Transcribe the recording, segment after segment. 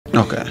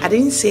Okay. I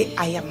didn't say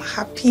I am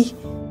happy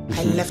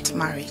I left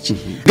marriage.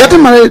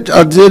 Getting married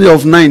at the age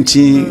of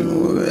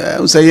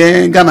 19,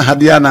 say Ghana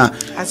Hadiana.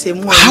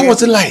 How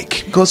was it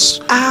like?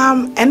 Because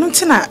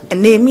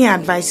and name me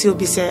advice you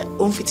be say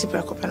unfiti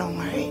prekope na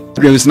marry.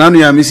 There is none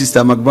ya my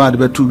sister Mcbrown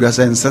be two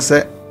grasa and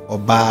sese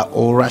oba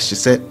or rush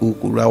say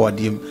ukura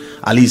wadim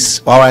at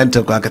least our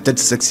enter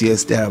 36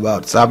 years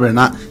thereabout.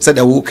 Sabrina said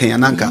the work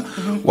and anka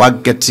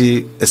what get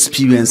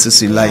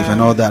experiences in life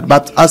and all that.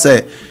 But as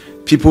a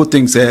people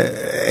think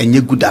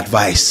any good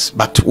advice,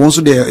 but once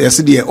they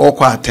see the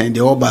awkward and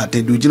the all bad,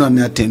 they do not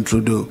attend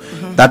to do.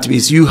 That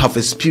means you have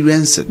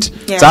experienced it.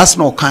 Yeah. So that's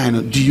not kind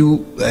of. Do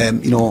you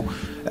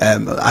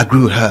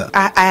agree with her?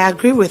 I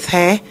agree with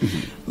her,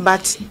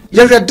 but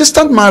a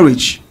distant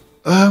marriage.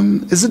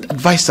 Is it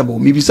advisable?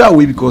 Maybe so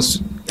way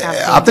because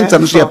I think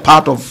that's a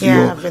part of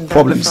your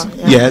problems.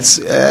 Before, yes,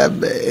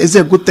 is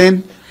it a good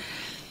thing?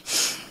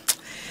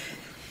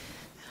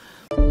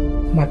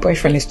 My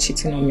boyfriend is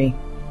cheating on me.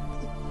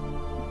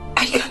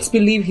 I can't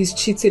believe he's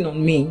cheating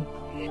on me.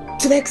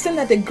 To the extent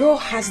that the girl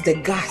has the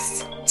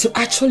guts to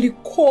actually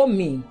call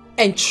me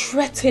and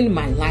threaten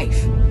my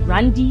life.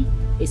 Randy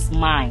is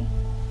mine.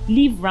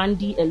 Leave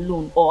Randy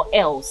alone or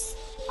else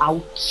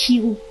I'll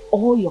kill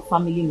all your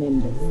family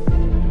members.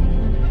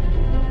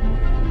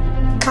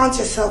 Count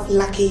yourself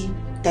lucky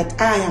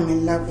that I am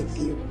in love with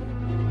you.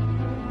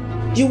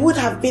 You would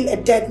have been a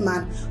dead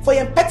man for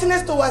your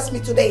pettiness towards me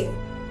today.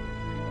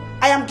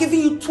 I am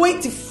giving you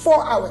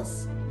 24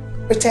 hours.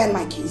 Return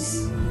my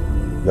keys.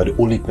 You are the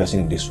only person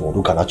in this world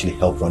who can actually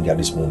help Randy at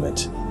this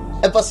moment.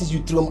 Ever since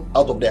you threw him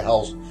out of the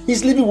house,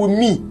 he's living with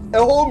me,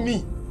 a whole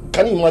me.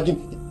 Can you imagine?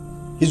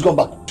 He's gone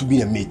back to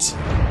being a mate.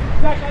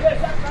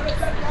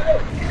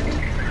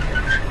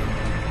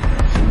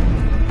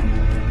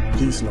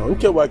 Please now,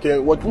 okay, what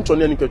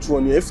Tony and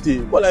Katuan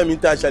FT? What I mean,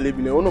 Tasha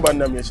living in one of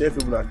my chef.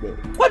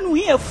 When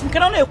we have,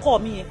 can only call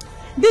me.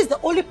 This is the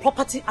only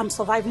property I'm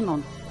surviving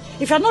on.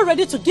 If you're not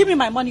ready to give me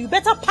my money, you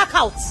better pack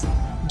out.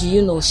 Do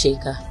you know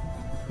Shaker?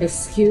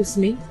 Excuse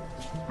me?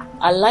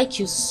 I like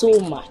you so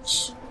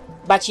much.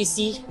 But you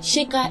see,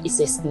 Shaker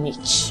is a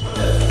snitch.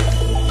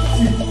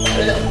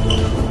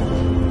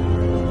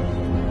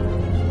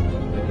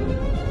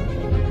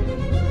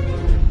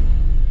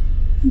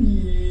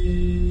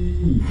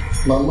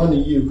 My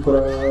money, you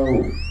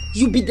proud.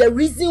 You be the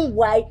reason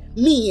why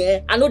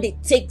me, I know they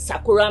take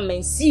Sakura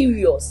men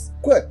serious.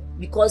 Quick.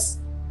 Because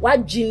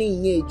what Ginny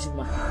nye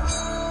Juma.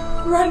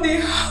 Randy,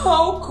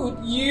 how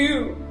could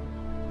you?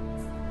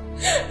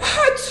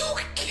 I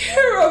took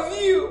care of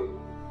you.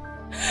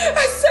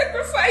 I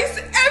sacrificed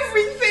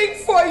everything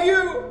for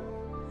you.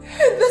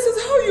 And this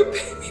is how you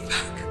pay me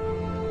back.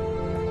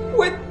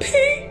 With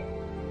pain.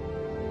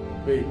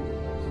 Hey.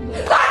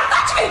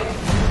 Touch me!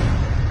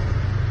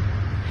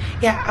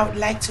 Yeah, I would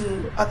like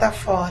to order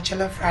for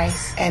jollof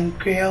rice and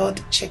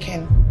grilled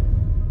chicken.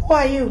 Who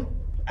are you?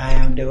 I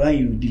am the one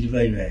you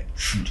deliver your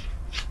food.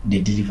 They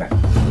deliver.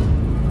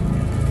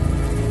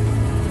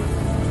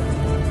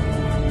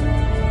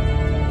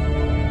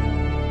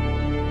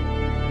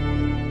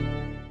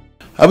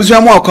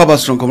 Abuja mo akwa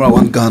strong komra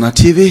one Ghana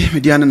TV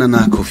mediana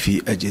na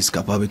Kofi edges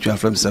kapa between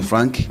from Mr.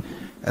 Frank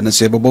and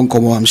say bobon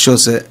komo I'm sure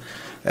say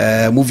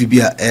movie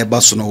bia e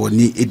baso no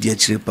woni edi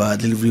akire pa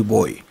delivery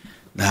boy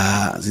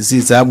na this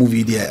is a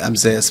movie there I'm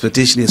say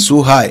expectation is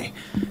so high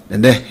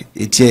and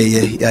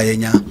etie ya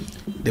yenya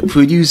the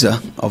producer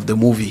of the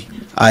movie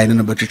I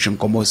no between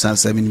komo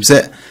sans I mean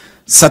say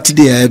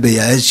Saturday e be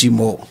ya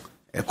mo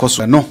e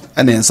koso no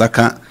ene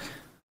nsaka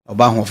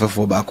oba ho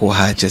fefo ba ko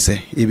ha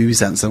chese e bibi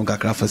sansam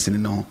kakra fasini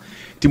no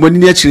timoni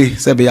ni achire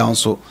se be ya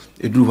nso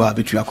eduru ha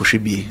betu akohwe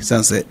bi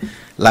sense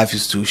life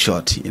is too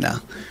short you know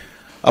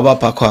aba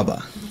pakwa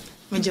aba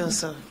mejo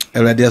so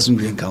erade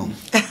asumbi nka ho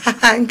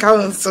nka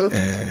ho so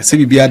se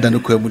bibi ada no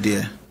kwa mu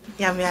de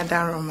ya me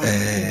ada roma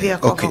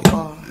okay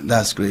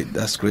that's great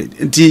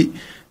nti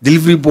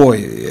delivery boy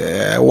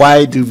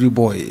why delivery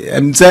boy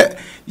say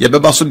ye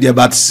beba so there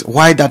but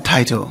why that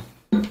title?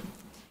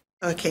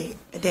 Okay,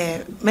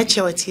 the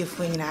maturity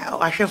for you now,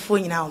 or for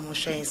you now,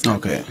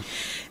 okay.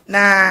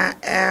 Now,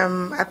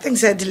 I think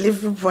it's a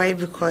delivery boy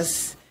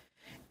because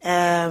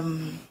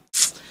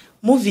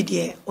movie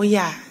there. Oh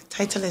yeah,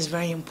 title is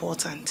very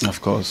important.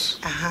 Of course.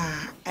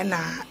 And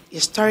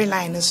your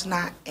storyline is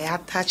not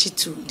attached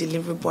to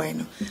delivery boy.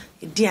 No,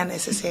 it didn't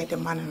necessarily the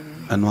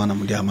man. And one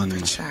of the man.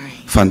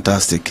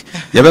 Fantastic.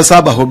 You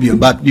have a hobby,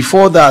 but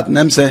before that,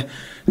 nem say,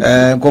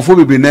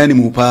 Kofi be nani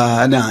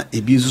mupa ana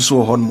ebizu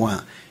so hon mo.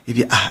 If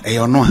you a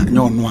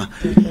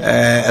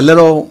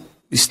little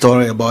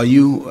story about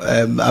you.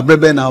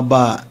 Abrebe na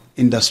ba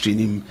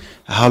industry.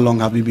 How long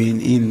have you been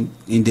in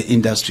the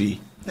industry?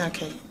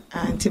 Okay.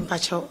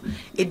 Timpacho.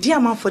 A dear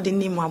man for the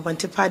name of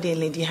Bontepade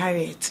Lady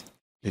Harriette.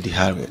 Lady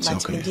Harriette.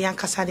 Okay. Lady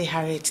Nkansah the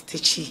Harriette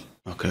Techi.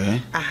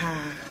 Okay.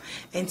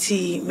 And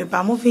see me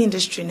by movie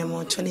industry in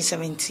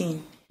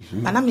 2017.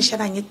 But I'm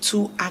not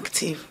too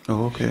active.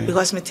 Oh, okay.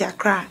 Because me to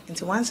Accra, and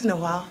once in a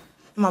while.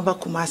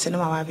 Kumasi no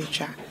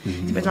mababitra.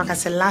 But like I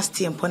said last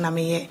year, upon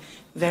me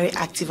very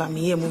active. I'm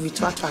here movie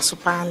to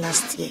Super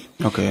last year.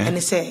 Okay. And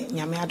they say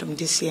Nyame Adom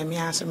this year me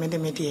aso me de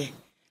media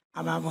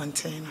about one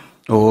thing.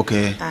 Oh,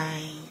 okay.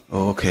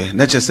 Okay.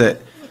 Let's just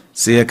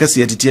say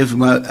kasi etitie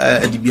fuma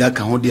adibia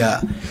ka ho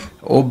dia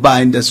o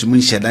ba industry mun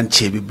shedan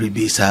che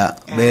bebrebe sa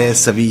be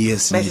 7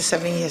 years. Be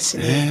 7 years.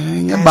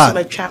 Yeah, bad.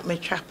 Me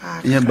trap.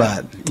 Yeah,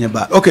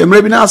 bad. Okay,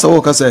 maybe now so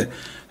what say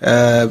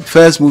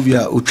first movie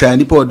we try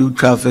ni do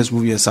try first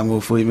movie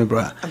Samuel for me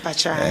bra.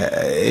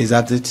 Is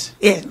that it?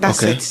 Yeah,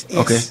 that's okay. it. Yes,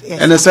 okay.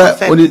 Yes, and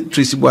say only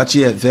Tracy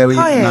Boachi very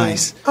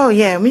nice. Oh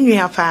yeah, me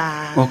nua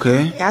pa.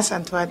 Okay. Yes,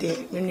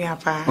 Antwade, me nua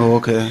pa. Oh,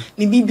 okay.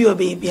 Ni bibi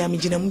obaby am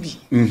gina mu bi.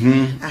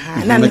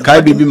 Na me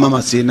kai bibi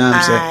mama say na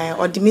say.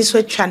 Or the miss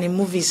we try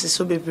movies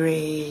so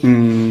bebre.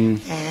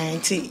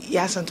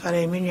 Yes,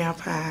 Antwade me nua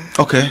pa.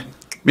 Okay.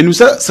 Menim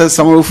say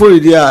Samuel for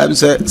dia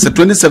say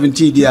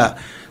 2017 dia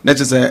that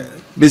is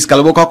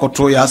basically what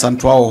control Yas and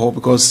Twa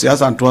because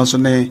Yas and Twa so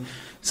ne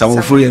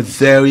some for a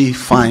very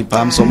fine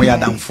palm so more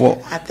than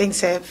 4. I think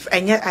so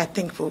and yet I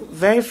think for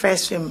very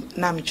first film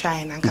na me try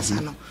and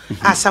Ankasa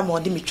as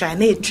somebody me try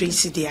na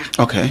Tracy there.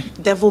 Okay.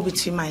 Devil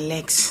Between My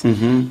Legs.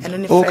 And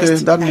then the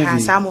first that movie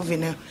some movie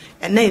no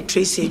and na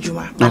Tracy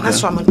Ejuma but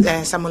that's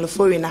what Samuel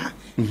Foreigner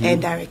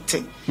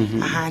directing.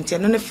 And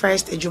then the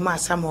first Ejuma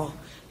Samuel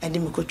and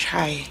then we could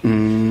try.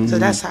 So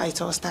that's how it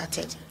all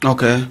started.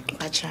 Okay.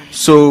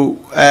 So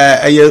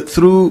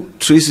through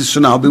Tracy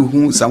soon I'll be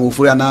who Samuel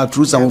Foreigner now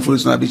through Samuel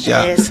Foreigner be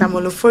yeah.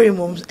 Samuel Foreigner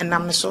moms and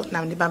I'm so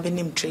now the baby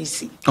named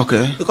Tracy.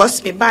 Okay.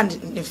 Because me band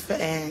the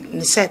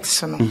set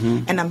so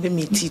and I'm be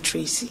me T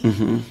Tracy.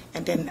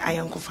 And then I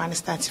uncle finally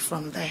started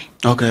from there.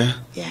 Okay.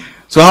 Yeah.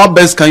 So how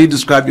best can you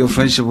describe your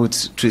friendship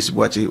with Tracy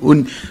Boachi?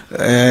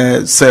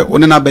 Say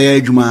onena beye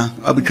juma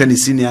abitwani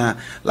senior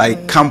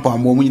like camp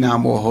amomu na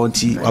mo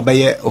honti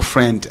abeye a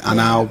friend and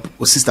our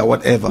sister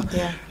whatever.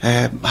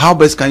 Yeah. How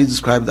best can you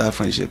describe that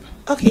friendship?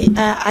 Okay,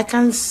 I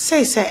can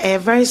say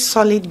very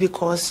solid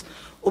because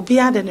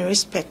obia the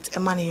respect a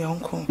man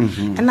yonko.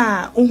 And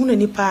na unhunu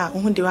nipa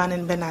unhunu de wan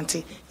en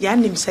benanti ya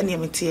nim sene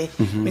metie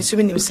me so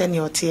nim sene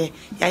otie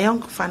ya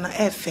yonko fa na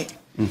efe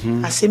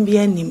asembi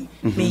anim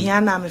me hia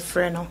na me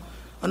frɛ no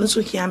ono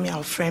so hia me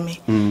our friend me.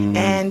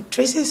 And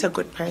Tracy is a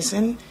good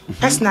person.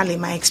 Personally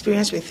my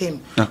experience with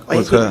him or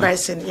a good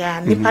person. Yeah,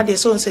 nipa de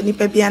so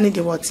nipa bia ne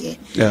de wotie.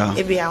 Yeah.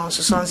 E bia on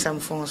so some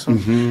phone so.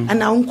 And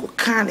na unko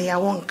kan ya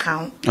won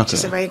count.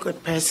 She's a very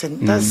good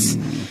person. That's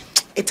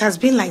it has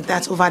been like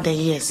that over the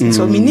years.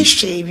 So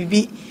ministry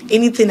be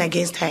anything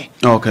against her.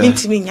 Okay.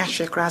 She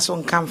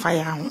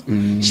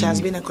has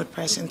been a good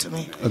person to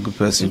me. A good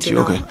person to you.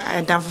 Okay.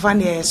 And I'm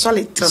finding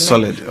solid.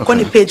 Solid. Okay. On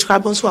the page, I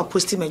also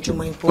posting my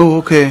Juma. Oh,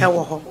 okay.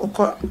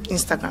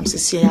 Instagram.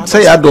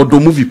 Say I do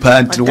movie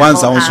part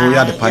once I also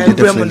had the party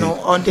definitely.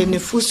 On the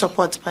full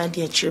support by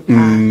the trip.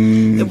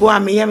 The boy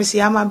me see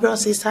I'm a bro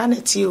say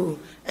at you.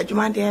 Like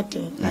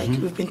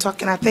we've been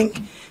talking, I think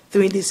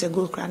 3 days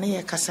ago,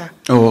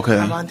 oh,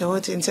 okay. About the whole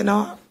thing. So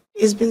now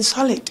it's been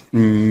solid.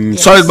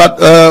 Yes. Solid,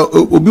 but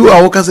Obi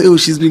Awoka say, oh,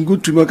 she's been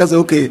good to me. I say,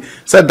 okay,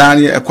 said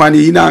Danny,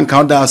 Equani, Ina and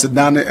Countdown, said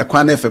Danny,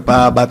 Equane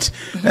Fepa, but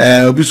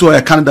Obi saw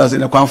a Canada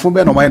in a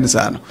Quanfumbe no mind.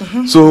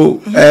 So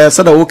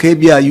said, okay,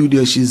 be you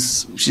there,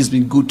 she's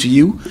been good to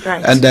you.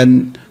 Right. And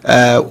then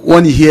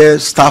when you hear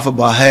stuff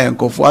about her and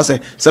Kofi, I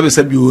say,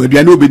 said you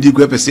know, be the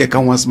group, say,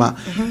 can once ma,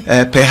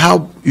 per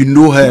how you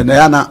know her,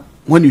 Diana.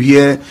 When you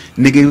hear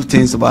negative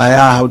things about her,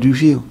 how do you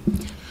feel?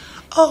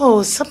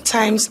 Oh,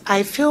 sometimes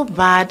I feel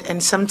bad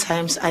and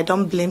sometimes I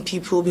don't blame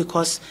people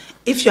because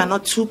if you are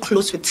not too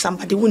close with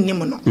somebody, who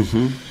know.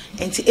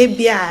 And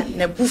ebia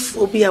ne buf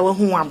obia wo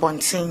hu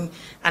abonten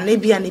and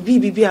ebia ne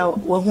bibia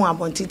wo hu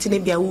abonten ti ne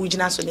bia wo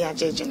gina so ne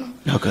ajeje no.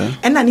 Okay.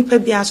 And na nipa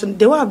bia so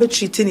de wa be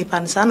treat nipa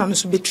no sa na no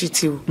so be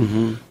treat you.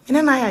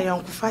 Ene na ya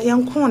yonkofa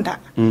yankon da.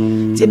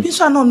 Ti bi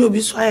so na no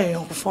obi so ya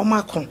yonkofo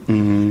makon.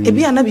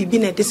 Ebia na bibi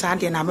na de sa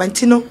de na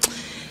banti no.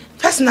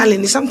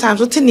 Personally, sometimes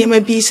what in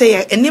name be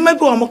say, and name be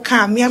one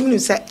calm, me, I'm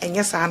say, and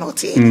yes, I know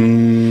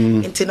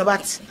it.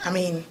 But I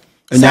mean,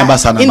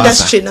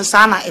 industry no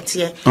sana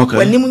etie.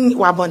 When you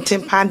were born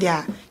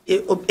Timpandia,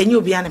 and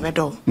you'll be an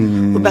emedo,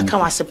 Rebecca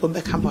was a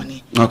Rebecca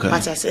money. Okay.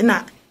 But I say,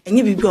 nah, and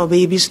you be your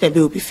babies, they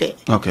will be fair.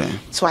 Okay.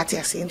 So what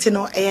I say, you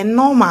know, a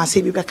normal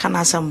say, Rebecca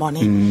has some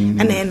money, and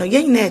then no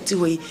young net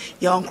way,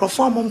 your uncle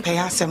form on pay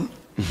us some.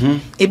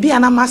 It be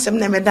an amassam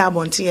never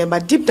doubt here,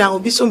 but deep down will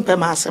be some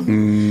permassam.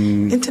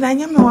 Into I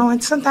am one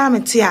sometime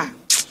it's here.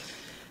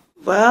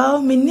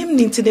 Well, me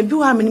name to the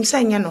blue arm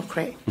saying no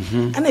cray.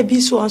 And I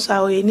be so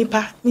also a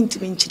nipper mean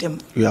to minch them.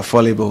 You are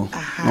fallible.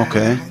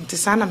 Okay. To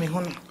sana me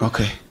home.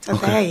 Okay.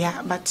 Okay.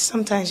 Yeah, but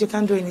sometimes you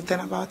can't do anything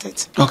about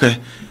it. Okay.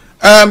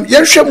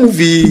 Yeah,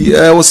 movie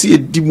was see a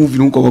deep movie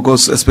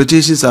because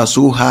expectations are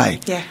so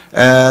high. Yeah.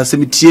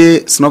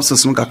 Semitier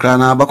synopsis no kakra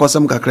na because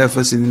some kakra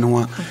first in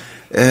no.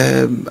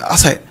 I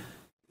say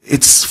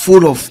it's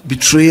full of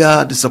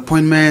betrayal,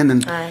 disappointment,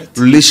 and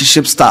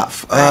relationship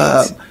stuff.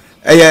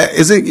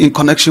 Is it in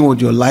connection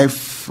with your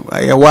life?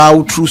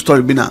 Wow, true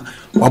story. Bina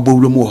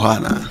waburumo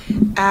hana.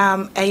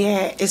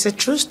 It's a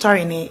true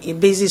story, a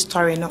basic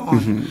story no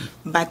on,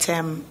 but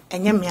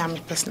any me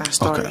personal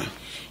story.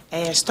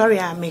 A story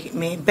I make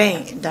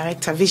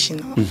director vision,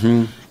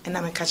 and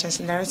I'm a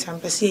catching director and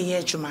Pessi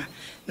ye Juma.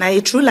 Now a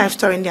true life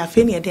story in the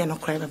Afia day no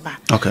crave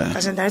back. Okay.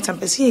 As a director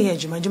and Pessi ye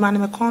Juma, Juma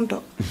me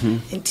condo,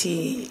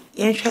 into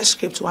the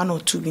script 1 or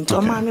 2 into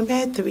a man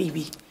bed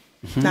 3B.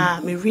 Now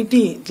me read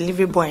the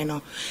delivery boy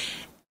no.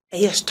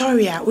 A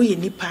story we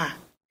nipa.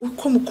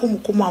 Because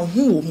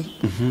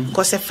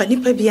a funny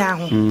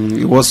pebia.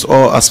 It was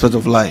all aspect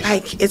of life.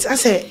 Like it's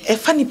as a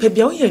funny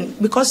pebia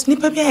because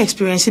nipebia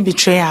experience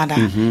betrayal.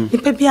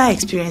 Nipebia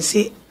experience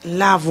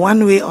love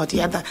one way or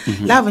the other.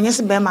 Love and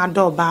yes, be my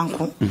door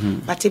banco.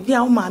 But if you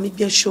are mammy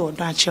be sure,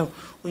 don't show.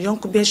 We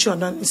don't be sure,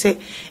 don't say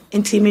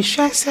intimate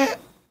say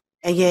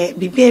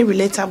be very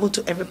relatable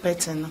to every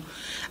person.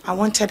 I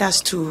wanted us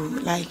to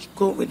like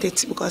go with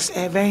it because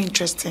very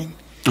interesting.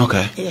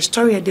 Okay. A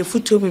story of the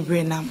foot to be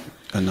brain now.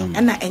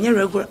 And any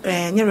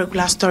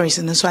regular stories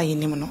in the so I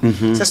know.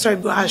 The story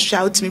about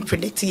shout me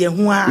predict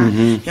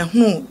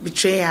who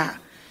betrayer,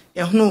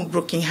 who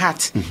broken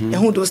heart,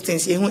 who those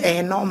things, who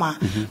normal.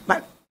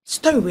 But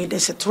story where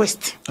there's a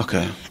twist.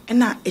 Okay. And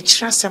now it's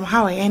just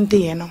somehow I end there,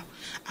 you know.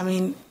 I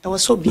mean, I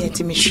was so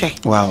beautiful, me share.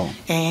 Wow.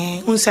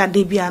 And once I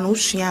did be an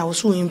ocean, I was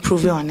so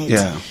improving on it.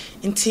 Yeah.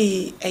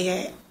 Into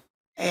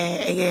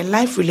a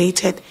life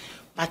related,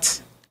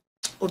 but.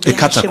 A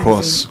cut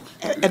across.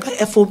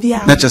 A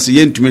phobia. Not just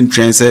yen to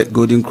train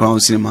Golden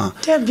Crown Cinema.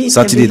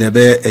 Saturday the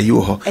bear a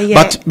yo.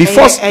 But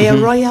before a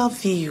royal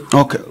view.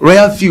 Okay,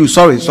 royal view.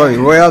 Sorry,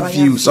 royal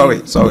view. Sorry.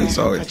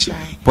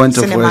 Point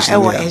of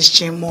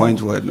correction.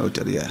 Point word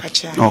noted. Yeah.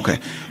 Okay,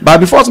 but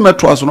before my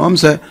trust, I'm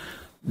say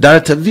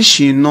Director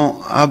Vision.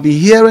 No, I've been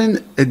hearing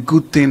a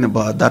good thing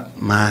about that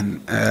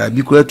man.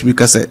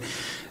 Because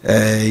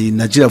in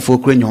Nigeria, for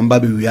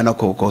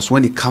because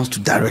when it comes to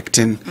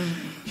directing.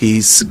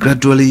 He's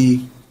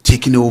gradually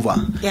taking over.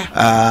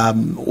 Yeah.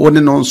 One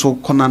and also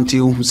Konanti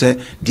who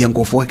said the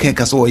Angofo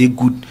Keka or a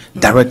good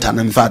director, and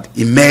in fact,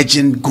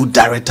 emerging good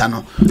director.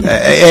 No.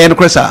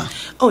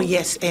 Oh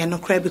yes, no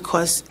credit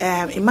because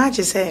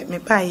imagine say me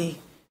buy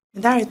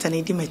director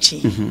ni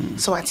dimachi.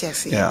 So what you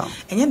say? Yeah.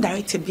 And you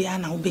director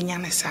biana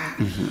ubinyana sa.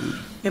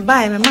 Me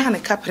buy me man a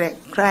capre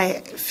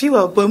cry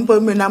fewer bumbo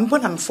me nam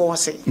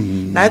force.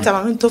 Now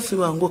I'm into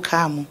fewer and go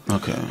calm.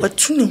 Okay. But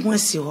tuning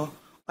once you.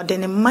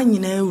 Then a man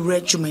in a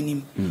red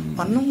jumanim.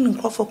 Or no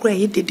crop cry,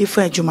 he did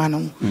differ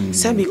jumanum.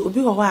 Sabi,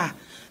 Obi wa.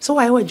 So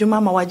I were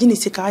Jumama,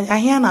 Wajinisika, I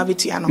hear now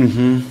bitiano.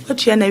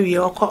 But you know,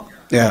 your cop.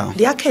 Yeah.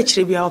 The catch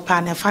be our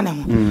partner,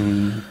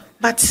 Fanam.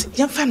 But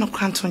young fan of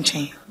Cranton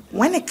chain.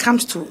 When it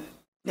comes to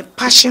the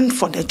passion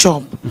for the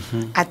job,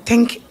 I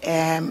think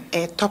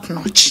a top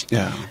notch.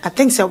 Yeah. I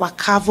think so.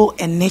 Carve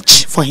a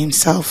niche for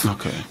himself.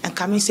 Okay. And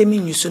come and say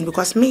me soon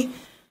because me,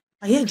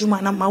 I hear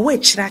Jumana, my way,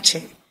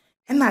 chirache.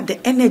 And at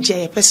the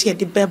energy, I perceive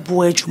the bad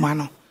boy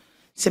Jumano.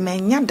 Se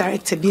menya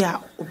director bi a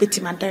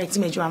obetima direct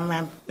me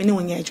adwuma me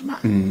wonya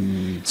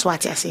adwuma so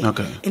what I say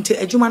into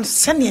adwuma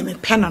send me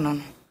pen no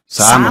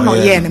sa no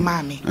ye ne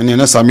mame ene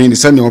na sa me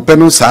send me pen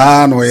no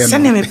sa no ye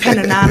send me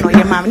pen na no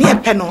ye mame ne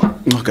pen no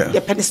okay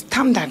ye pen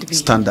standard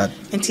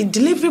into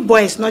delivery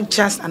boy is not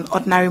just an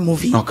ordinary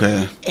movie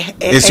okay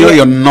it's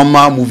your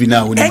normal movie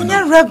now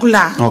enya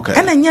regular okay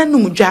and enya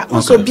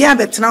numdwa so bia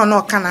betena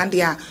no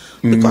Canada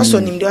because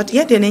on him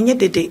ye de enya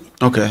dede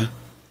okay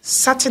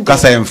Saturday.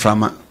 Kasa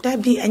emframa.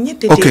 Dabi anye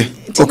dede.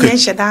 Okay.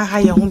 Shada ha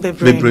ye ho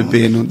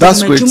bebre no.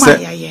 That's great.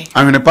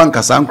 I'm in a pan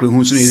kasa ankre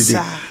hu so ne dede.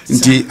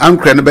 Nti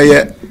ankre no be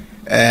ye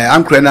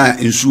ankre na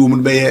nsuo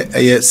mu be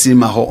ye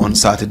cinema ho on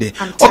Saturday.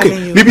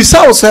 Okay. Maybe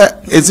so say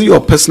is it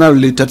your personal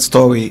related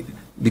story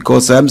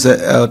because I'm say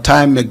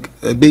time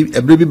a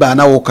baby ba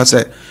na wo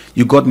kasa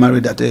you got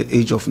married at the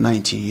age of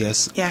 19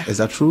 years. Yeah. Is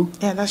that true?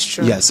 Yeah, that's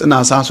true. Yes. And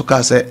as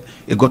Asuka said,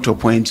 it got to a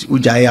point,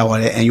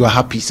 and you are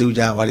happy, so is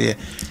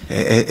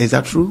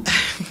that true?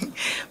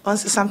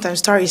 Also, sometimes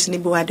stories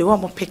in the they want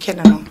more picking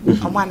on.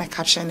 I want to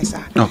caption is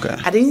that. Okay.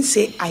 I didn't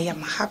say I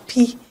am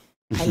happy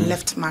I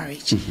left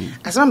marriage.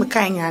 As I'm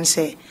kind and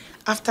say,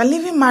 after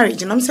leaving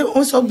marriage, and I'm saying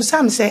also,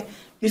 some say,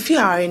 if you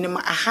are in a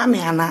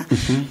hamiana,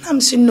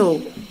 I'm saying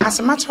no. As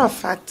a matter of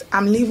fact,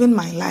 I'm living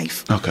my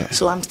life. Okay.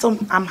 So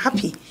I'm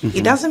happy.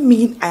 It doesn't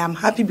mean I am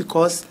happy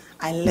because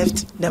I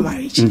left the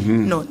marriage.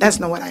 No, that's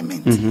not what I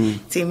meant.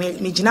 Say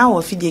me now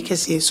or fidike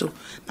say so.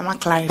 I'm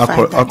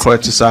clarify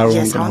that. Yes,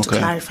 I want to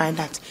clarify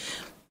that.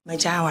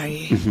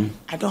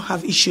 I don't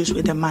have issues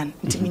with the man.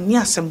 Me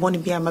near somebody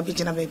be a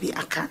baby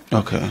aka.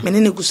 Okay. Me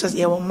ne gusas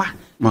ye ma.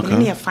 Me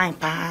ne fine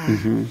pa.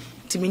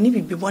 Me ne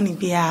be born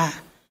be a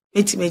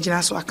but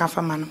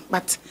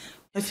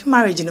if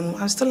marriage,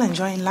 I'm still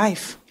enjoying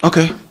life.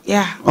 Okay.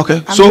 Yeah.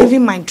 Okay. I'm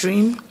living my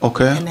dream.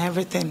 Okay. And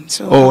everything.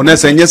 So. Oh,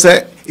 next and yes,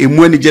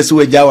 when just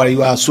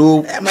you are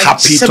so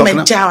happy talking.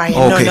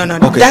 Okay. No.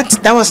 Okay.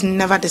 That was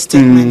never the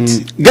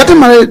statement. Getting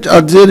married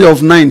at the age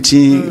of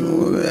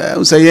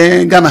 19,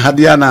 say Ghana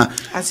Hadiana.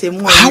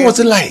 How was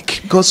it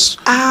like? Because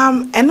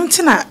and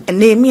nothing.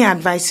 Name me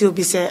advice. You'll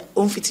be say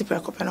unfit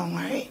preoccupation on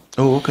marry.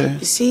 Oh, okay.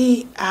 You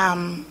see,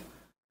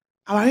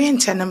 our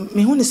intern,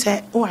 me who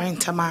say, oh, our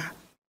intama,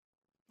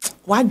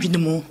 what do you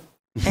know?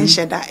 And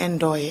Shada and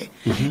Doye,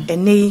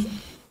 and nay,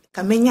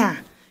 Kamenya,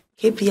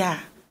 KPR,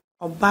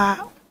 or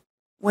bar,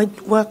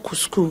 work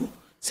school,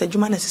 said you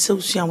man as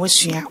associate was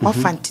here, or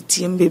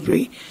fancy and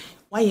baby.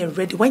 Why you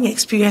ready? When your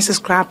experiences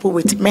grapple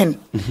with men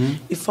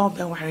before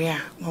be worry,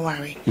 no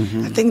worry.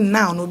 I think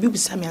now no be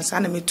beside me and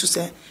son me to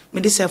say me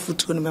this food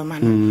to no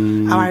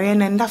man. Our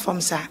and that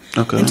from sir.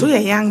 Into your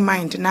young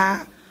mind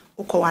now.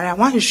 I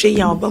want to share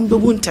your bumble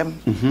wuntem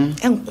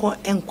and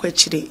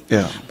quechiri.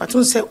 But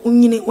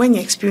when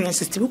your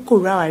experiences to go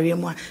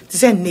around to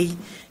say nay.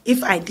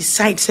 If I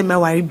decide to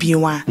marry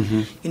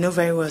B1, you know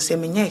very well, say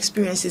my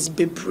experiences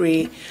be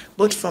brave,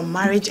 both from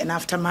marriage and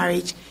after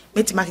marriage.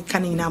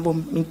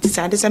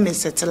 Decided to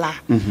settle.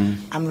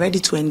 I'm ready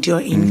to endure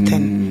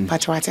anything.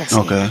 But what I say.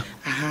 Okay.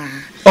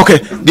 Okay.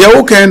 The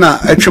okay na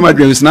actually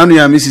dreams. Now you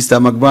are Mrs.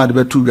 Mcbrown.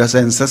 The two guys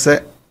and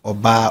say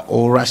oba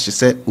or rush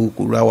say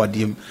ukura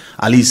wadim.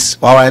 At least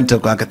our enter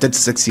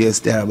 36 years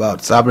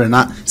thereabout.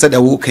 Sabrina said the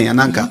okay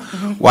ananka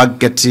what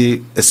get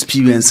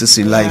experiences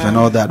in life and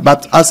all that.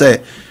 But as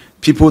a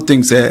people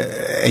think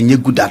any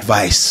good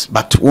advice,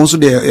 but once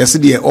they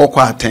see all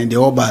quiet and they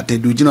all bad, they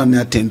do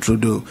not tend to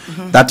do.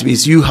 That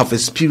means you have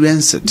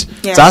experienced it.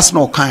 Yeah. So that's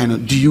not kind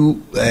of. Do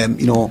you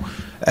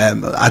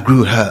agree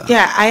with her?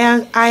 Yeah,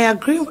 I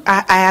agree.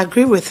 I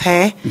agree with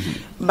her,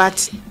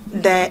 but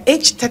the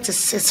age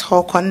 36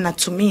 hokon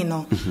to me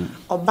no,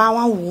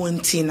 obawa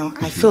won't no.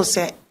 I feel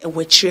say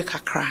we trick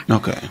akra.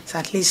 Okay. So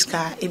at least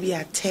maybe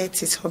at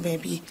 30s or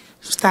maybe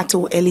start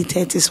to early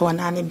 30s or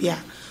nanibia.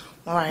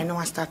 Or I know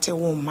I started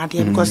home,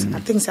 because I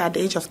think at the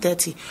age of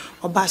 30,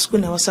 or basco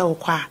never saw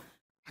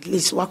at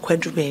least what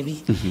quadru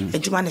baby. A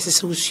Juman is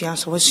so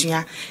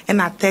and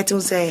at 30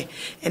 say,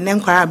 and then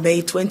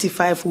by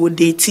 25 would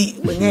date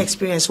when you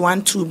experience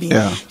 1, 2 be.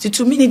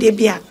 To me, they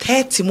be at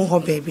 30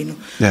 more baby.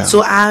 No?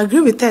 So I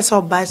agree with that.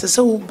 So by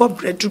so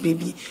Bob Redru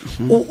baby,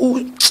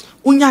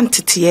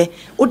 Unyantitie,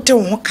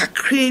 Ote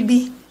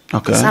crazy.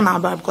 Okay.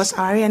 Because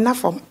I enough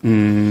for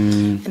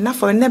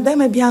never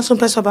maybe some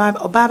person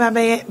or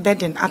Baba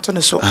bedding at on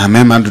the so. I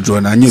remember to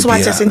join a new so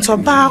I just into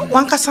about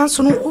one casan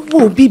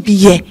will be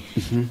ye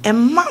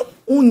and ma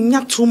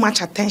unya too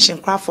much attention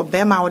craft for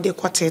Bema or the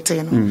quartet.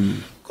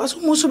 Because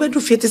most of it do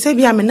fit to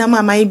say, I mean,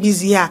 my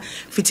busy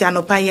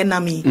fitiano pie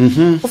nami.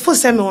 Of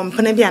course, I'm on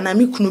Penebia and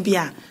Ami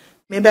Kunubia.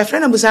 Maybe a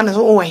friend of Busan is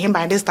over him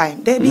by this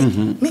time. They be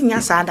me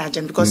sad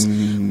agent because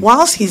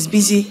whilst he's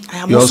busy, I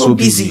am also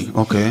busy.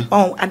 Okay.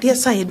 Oh, I dare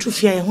say you drew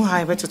fear who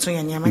I better to your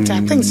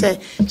I think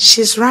say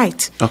she's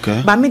right.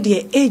 Okay. But me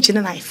the age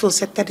and I feel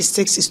that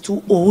 36 is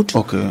too old.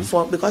 Okay.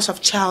 For because of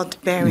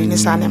childbearing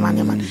is an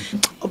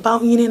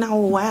about you know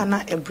why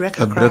not a break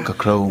a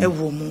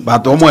woman.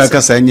 But almost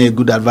like say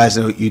good advice.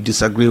 You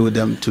disagree with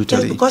them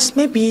totally. Yes, because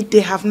maybe they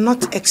have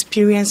not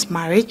experienced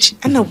marriage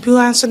and no people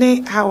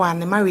answering how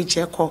an marriage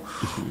call.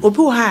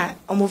 Ha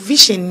omo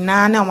vision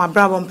na omo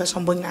abrabon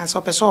person bo nya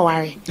so person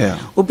ware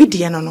obi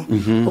de no no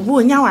obi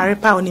onya ware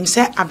pa onim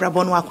say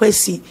abrabon no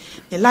akwasi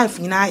the life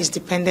nyina is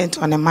dependent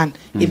on a man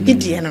ebi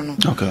de no no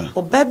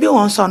oba bi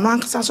won so no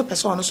ankasa so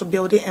person no so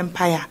build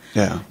empire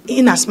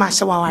in as much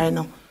say ware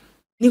no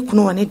ni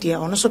kunu woni de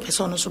ono so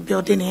person no so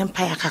build an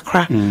empire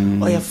kakra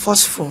or you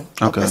forceful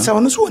person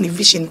ono so on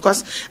vision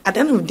because at the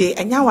end of the day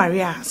anya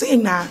ware a say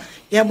na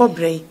ye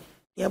bobrey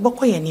yeah,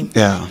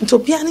 to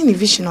be an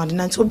vision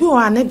ordinance will be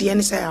one at the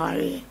end say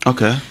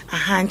okay.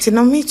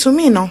 To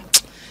me, no,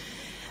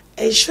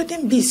 it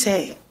shouldn't be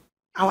say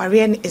our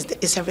reign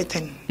is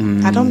everything.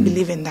 I don't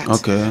believe in that.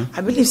 Okay.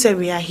 I believe say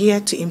we are here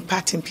to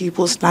impart in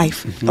people's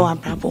life our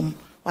problem.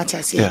 What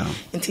I say,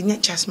 into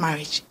not just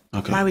marriage.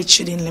 Okay. Marriage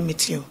shouldn't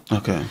limit you.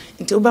 Okay.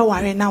 Into Uber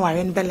worry now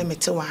worry be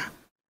limit to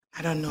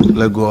I don't know.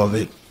 Let go of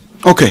it.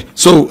 Okay.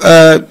 So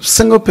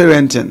single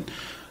parenting.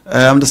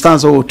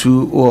 Understand so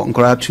too or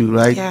Nkora too,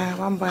 right? Yeah,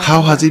 one boy.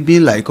 How has it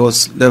been like?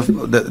 Because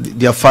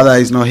their father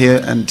is not here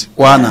and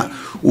Wana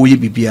we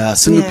be a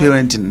single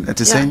parenting at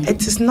the same.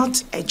 It is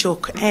not a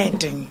joke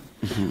ending.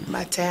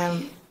 But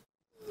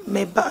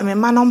me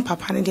man on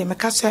papa and me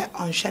kase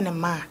on shene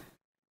ma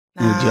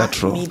media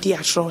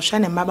tro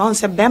shene ma ba on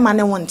se be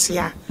man won't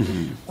ya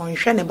on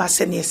shene ba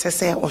se ne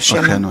sese o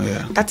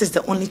shene. That is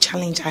the only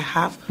challenge I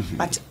have.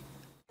 But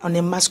on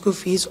the school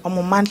fees, on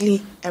my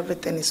monthly,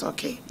 everything is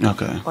okay.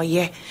 Okay. Oh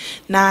yeah.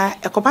 Now,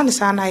 a company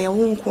sana ya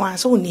won't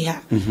so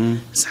near.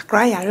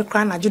 Sakra, I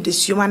require you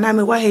this human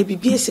name. Why he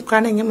be a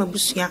secret and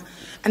Yamabusia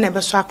and never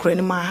saw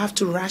anymore. I have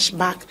to rush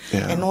back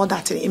and all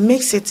that. It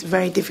makes it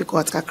very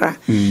difficult, Kakra.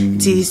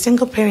 The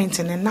single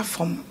parenting enough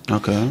from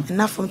okay.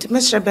 Enough from the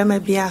Mr. Bema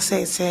be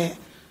say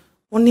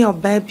only your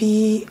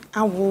baby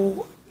I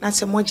will. That's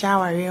a more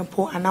Jawa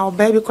po and our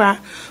baby cry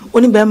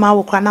only Bema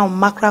will cry now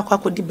macra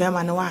could the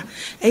Bema no one.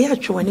 A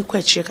yachu when you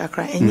quite check a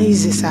cry and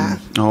easy, sir.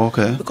 Oh,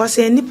 okay. Because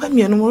a nipper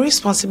me no more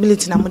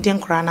responsibility na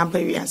modern cry na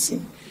baby as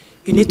you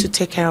need to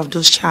take care of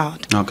those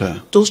child. Okay.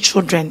 Those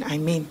children, I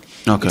mean.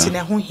 Okay. It's in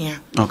their home here.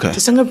 Okay. To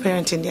single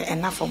parenting there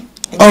enough from.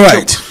 All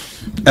right.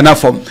 Enough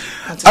from.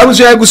 I was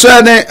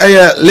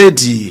a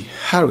lady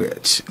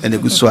Harriette and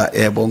Eguswa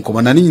Airborne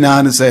Command.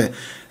 And say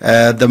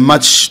the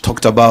much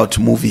talked about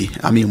movie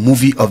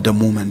of the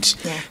moment.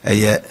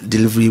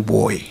 Delivery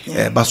Boy.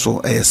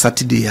 Baso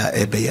Saturday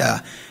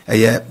the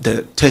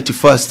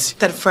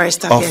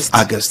 31st of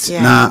August.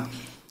 Now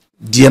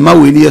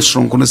Diema Winnie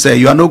strong gonna say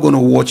you are not gonna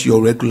watch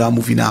your regular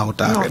movie now.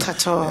 Not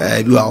at all.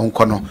 You are on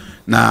kono.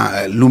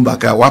 Na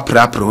lumbaka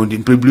wapra on the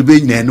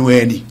privilege no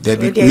any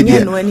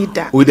definitely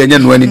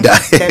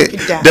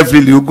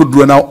you could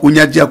do now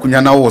unyaja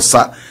kunyana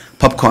wosa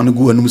popcorn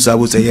go and musa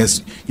will say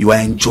yes you are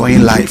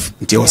enjoying life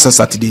until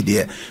Saturday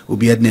there will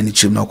be at any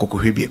chim now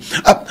kokohebie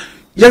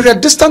your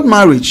distant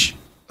marriage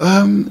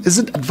is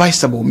it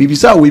advisable maybe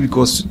so way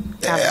because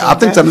I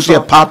think it's a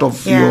part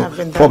of your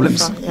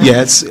problems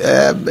yes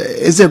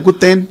is it a good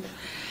thing?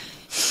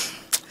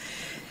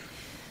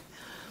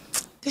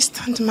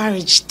 Distant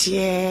marriage,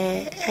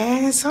 dear,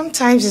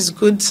 sometimes it's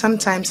good,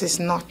 sometimes it's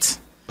not.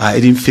 I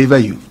didn't favor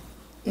you?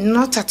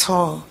 Not at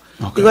all.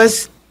 Okay.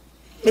 Because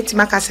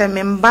my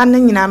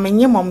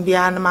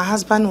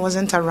husband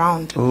wasn't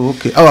around. Oh,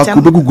 okay.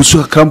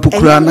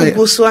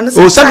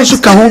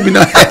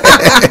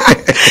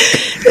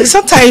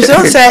 Sometimes you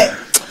don't say,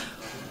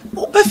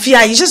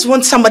 you just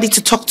want somebody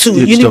to talk to.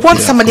 You want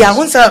somebody. I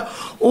want to.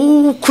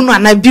 Oh, kuno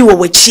na biwo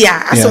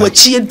wachia. Asa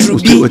wachia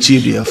drubi.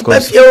 Of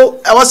course.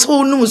 I was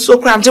so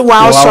cramped.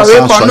 Wow,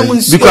 sorry.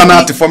 Because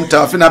not from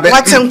tough.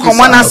 What's in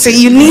common? I say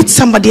you need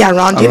somebody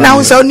around you.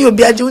 Now so only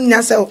obi aju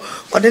nyasa.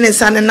 Odene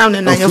sana now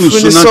na your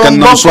friend so.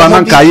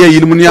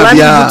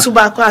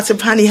 Tobacco as a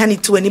honey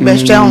to any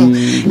best down.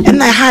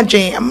 And I had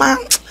dream.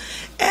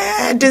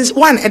 There's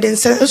one and then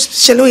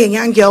shallow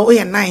young girl,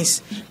 oh,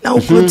 nice. Now,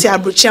 Kutia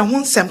Brucia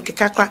won't some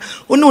kekakra,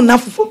 who know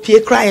enough for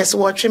peer cryers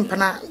watching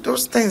pana,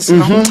 those things.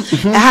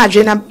 I had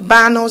Jenna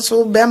Ban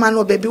so Bearman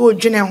or baby or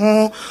Jenna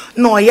home,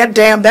 no, yet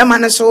damn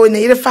Bearman so in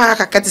the fire,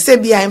 I can say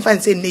behind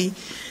fancy knee.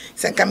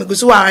 San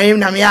Camigusu, I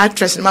am an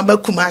actress in Mabel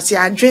Kumasi.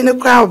 I drain a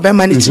crowd,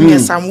 Bearman to me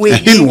some way.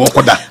 I know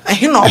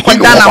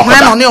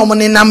on your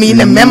money, I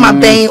mean, and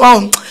Memma Bay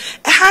on.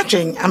 I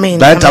mean,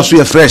 that as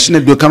we are fresh,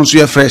 and you come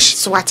to fresh.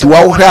 Swat,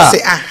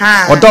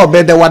 or dog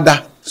bed the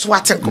water.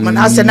 Swat and come and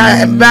I said,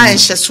 I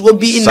branches will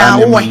be in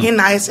now. Oh,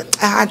 I said,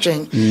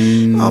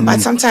 but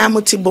sometimes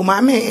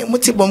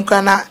Mutibom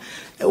Kana,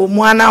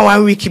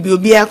 1 week, will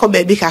be a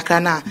baby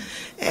cacana.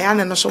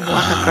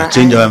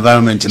 Change your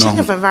environment, Change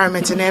of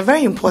environment, and they're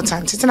very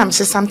important.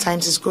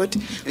 Sometimes it's good,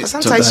 but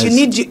sometimes you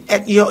need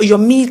your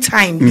me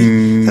time.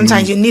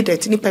 Sometimes you need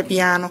it.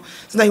 Piano.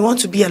 Sometimes you want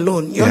to be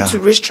alone. You want to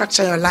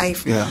restructure your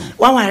life.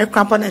 One way it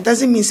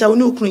doesn't mean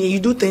you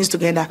do things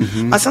together.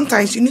 But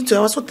sometimes you need to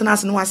also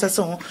ask no answer.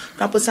 So,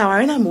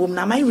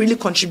 am I really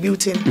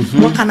contributing?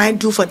 What can I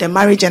do for the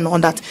marriage and all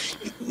that?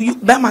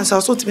 Batman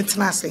also to me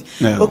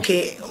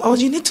okay. Well,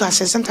 you need to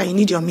assess. Sometimes you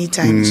need your me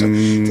time. So,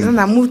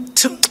 I move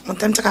to. But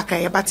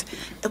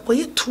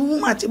too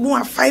much,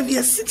 5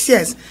 years, 6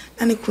 years,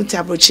 and it couldn't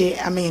I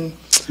mean,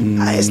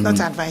 it's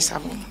not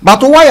advisable.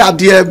 But why are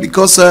there?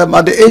 Because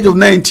at the age of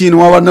 19,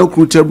 we were no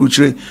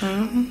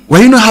were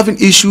you not having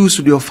issues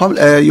with your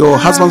family, your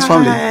husband's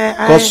family?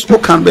 Because who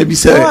can baby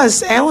say?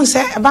 I was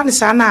about the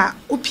sana,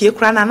 Upia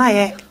Crana,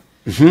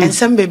 and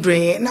some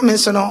baby, no,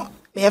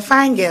 me a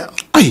fine girl.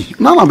 Ay,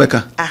 Mama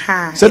Becca.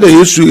 So they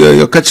used to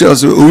your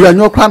catchers. We are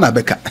no crana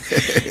Becca.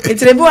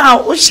 It's the boy.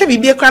 What should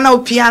be a crana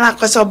piano?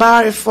 Because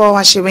about for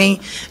what she mean.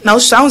 Now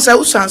sounds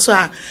so.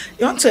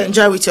 You want to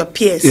enjoy with your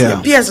peers. Your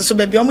peers so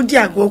baby. I'm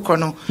dear go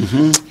corner.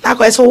 That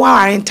was so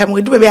wow in time.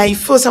 We do baby. I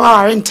feel so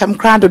wow in time.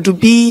 Crowd to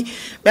be.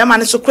 Be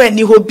man so crazy.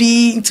 Ni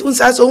hobby.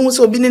 It's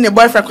almost being in a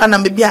boyfriend.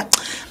 Crowd baby. I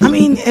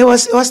mean, it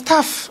was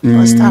tough. It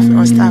was tough.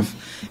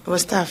 It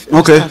was tough.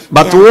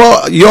 But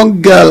what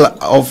young girl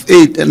of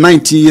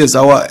 19 years,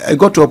 I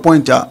got to a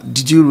point.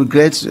 Did you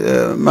regret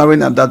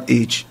marrying at that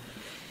age?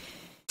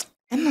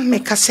 And I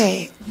make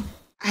say,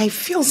 I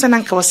feel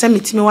Sananka was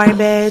sending me one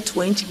bed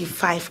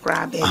 25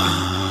 grab.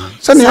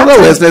 So in other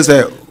words, there's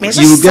a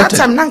you get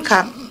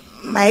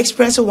my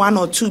experience 1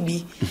 or 2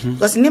 be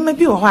because never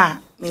be a while.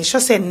 Me sure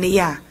said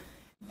near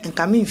and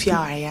come in fear.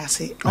 I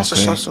say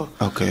also.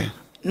 Okay.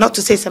 Not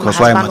to say my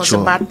husband was a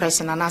bad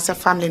person and as a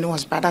family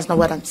was bad. That's not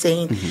what I'm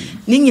saying.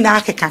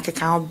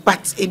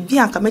 But it be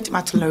a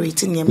commitment to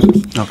tolerate near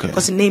maybe.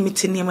 Because the name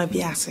it near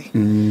maybe I say.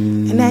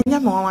 And then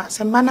Yamo,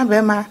 some banner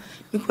bema,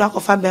 we could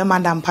offer Bema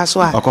than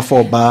Passwa.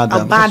 Bad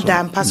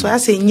than Passwa. I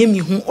say, Yim,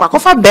 who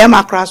offer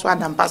Bema cross one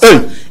than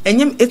Passwa. And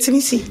Yim, it's me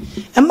see.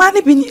 And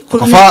money be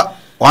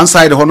one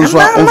side, honors,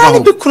 we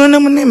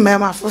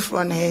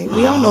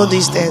all know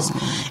these days.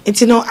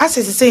 It's as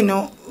I say,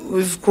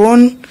 we've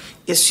grown.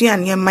 Yes,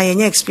 and my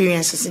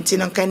experiences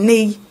in and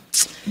commit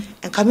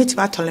to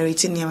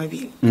tolerating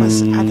maybe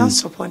because I don't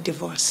support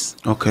divorce.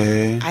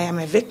 Okay. I am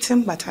a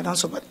victim, but I don't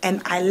support,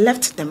 and I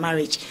left the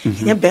marriage.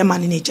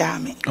 Bearman in a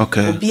jammy.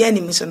 Okay. Be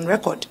enemies on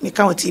record.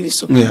 TV.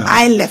 So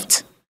I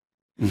left,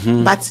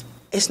 but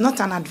it's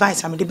not an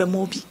advice. I'm a little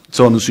mobi.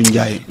 So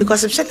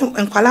because if second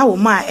and Kuala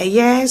Woma a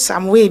yes,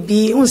 I'm way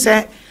be who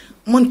said.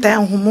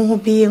 Monta who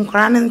be in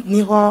Koran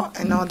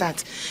and all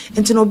that.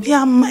 And to know be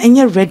and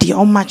you're ready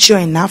or mature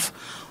enough.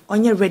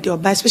 on your ready or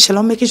by special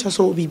on making sure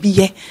so be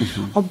ye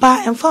or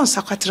buy and found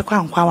Sakwatra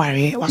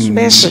Kware was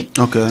special.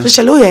 Okay.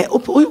 Special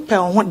open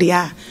on what they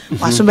are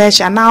was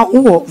special now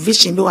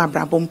vision do a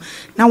brabum.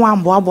 Now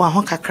I'm Boabo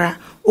and Honkakra.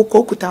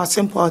 Oko kuta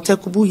simple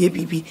tekubu ye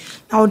bibi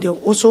now they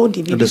also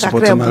the bibi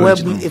kakra boa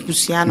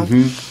ebusiano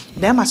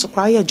them as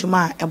kwaya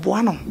juma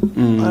eboano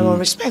I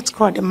respect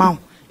God the man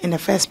in the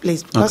first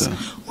place because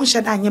we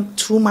should not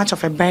too much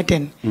of a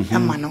burden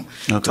emano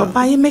so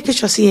by you make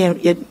sure say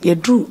you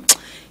do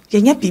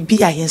you bibi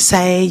a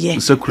say ye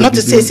not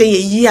to say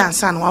ye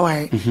ansa no wa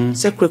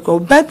say kweko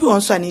baby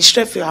also an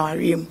stress for our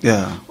room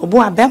obo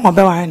abem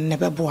obewa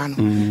never boano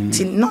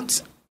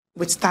not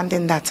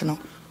withstanding that no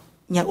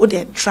nya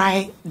ode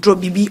try draw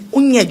bibi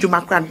unya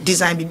jumakra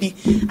design bibi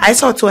I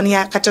saw to one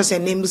catch us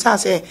name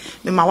say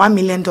me ma $1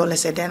 million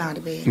a then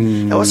out be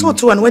I was so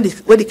to one where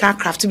the car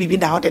craft bibi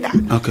da order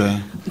okay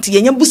nti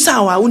yenya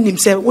busa wa unim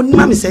say won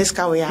ma me say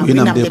ska we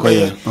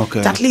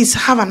at least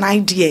have an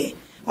idea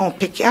or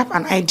pick up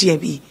an idea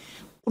be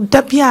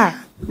udabia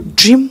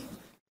dream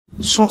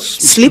so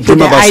sleep with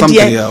the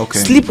idea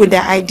sleep with the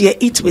idea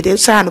eat with the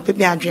son of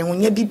people dream when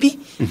you bibi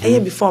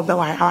before be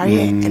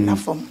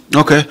enough form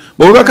okay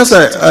but we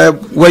say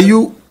were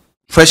you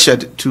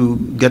pressured to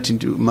get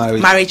into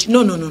marriage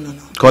no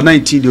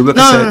 19 you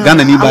say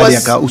Ghana anybody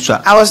aka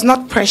usha I was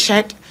not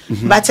pressured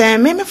but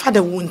me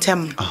father won't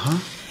tell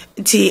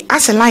ti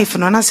as a life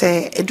no na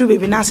say edu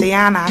baby na say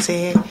ya na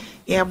say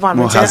yeah born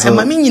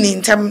mama nyini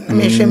ntem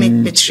me hwe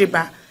me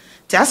triba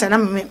ti as na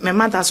my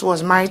mother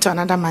was married to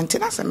another man ti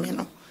na say me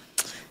no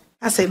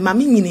I said,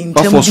 Mammy,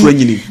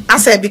 I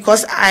said,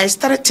 because I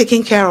started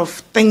taking care of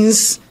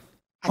things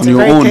at a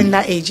very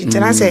tender age. And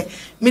I said,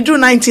 me do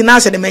 19 now,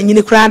 said the man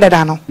you cried at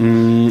Anno.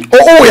 Never,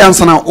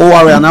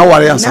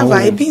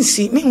 I been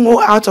see me go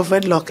out of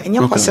wedlock, and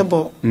you're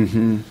possible.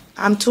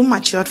 I'm too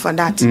matured for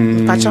that.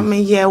 Patch on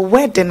me, yeah,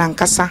 wedding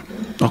Nkansah.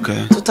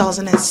 Okay.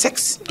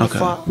 2006.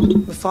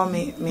 Before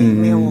me,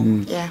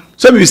 yeah.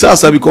 So we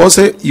say because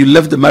you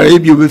left the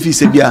marriage,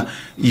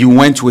 you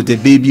went with a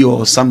baby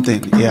or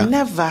something. Yeah.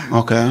 Never.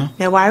 Okay.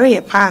 Me worry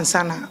a pants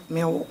ana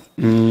me.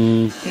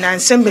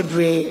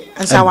 Nansembebre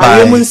and so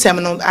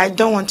I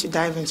don't want to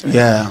dive into it.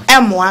 Yeah.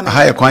 M1.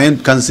 Higher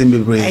client can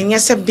sembebre. And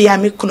yes, be a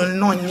mikuno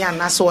no nya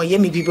na so ye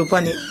me people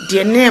bonnet.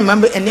 Dear name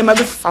and name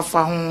be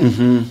fafa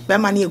home. Be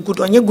money good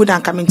on your good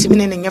and coming to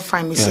me and you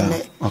find me seen.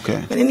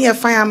 Okay. But in your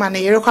fireman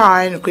a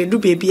require and do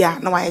baby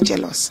no I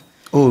jealous.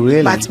 Oh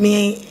really? But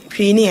me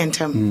preeny and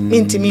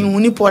mean to me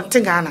uni port to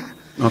Ghana.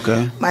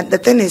 Okay. But the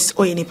thing is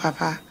any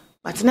papa.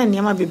 But then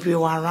never be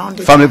around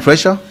it. Family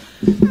pressure?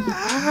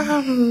 Yes,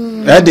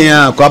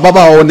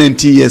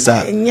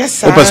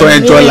 sir.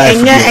 Enjoy life.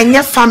 And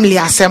your family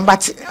assem,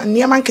 but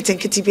near man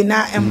kitty be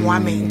na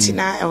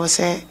tina I was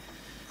say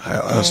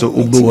so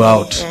ubu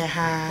out.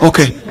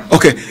 Okay.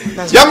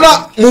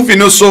 Yamna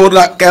moving so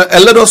like a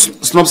little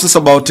synopsis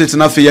about it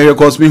and Afia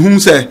because me whom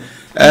say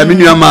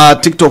my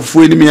TikTok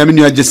for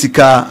me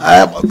Jessica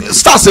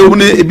start say him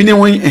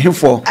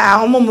for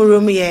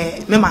me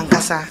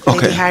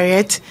Magraheb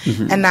Harriette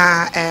and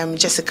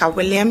Jessica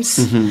Williams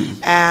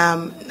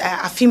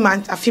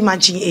Afia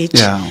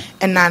GH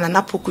and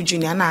Nana Poku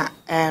Junior na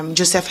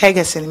Joseph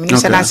Hegerson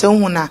minister na say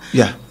una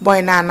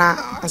boy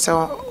na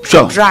so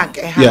drag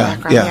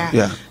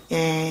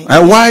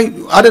why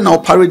I don't know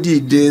parody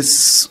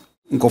this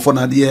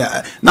nkofona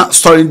not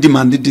story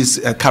demanded this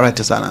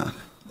characters ana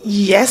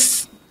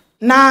yes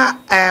na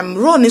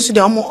role is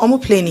the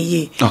almost playing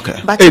ye. Okay.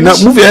 But now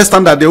movie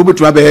standard they will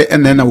to be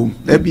and then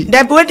be.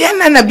 The boy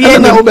then na be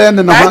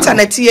director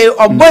na tie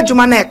or boy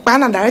juma na ekpa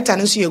na director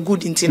no so you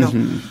good intino.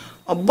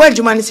 Or boy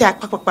juma ni say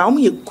akpakpa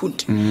you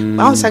good.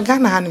 But once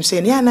Ghana han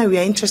say na we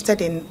are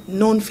interested in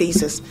known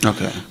faces.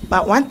 Okay.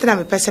 But one thing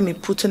I'm person me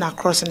putting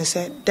across and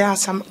say there are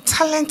some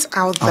talent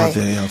out there.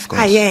 Yeah, of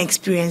course. I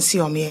experience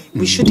on me.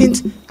 We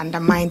shouldn't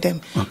undermine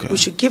them. Okay. We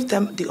should give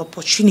them the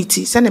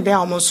opportunity. Send be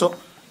almost so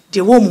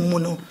the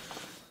woman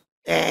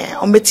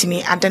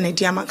ombetimi adane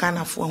diama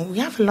Ghana for we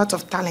have a lot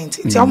of talent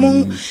it's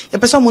a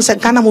person who said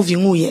Ghana movie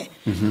nguye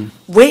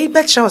way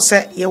better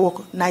say you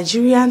work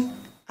Nigerian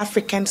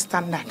African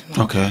standard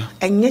okay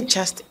and not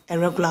just a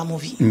regular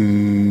movie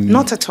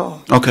not at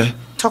all okay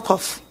talk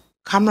of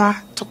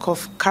camera talk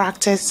of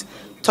characters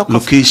talk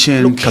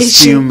location, of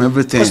costume,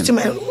 everything. Costume,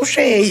 I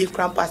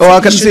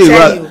can see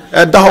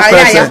that whole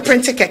person.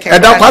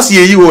 That pass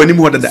you any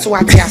more than that. So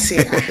what I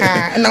say,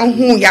 and now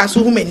who ya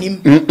so who many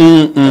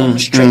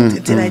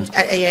straight.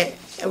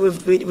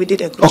 We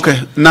did a good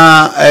okay.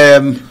 Now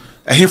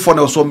I hear for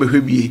also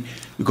maybe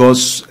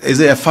because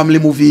is it a family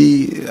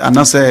movie and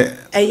I say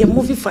a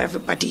movie for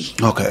everybody.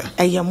 Okay.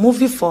 A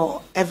movie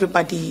for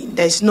everybody.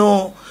 There's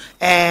no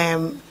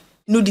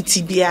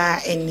nudity beer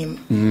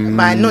in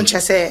but no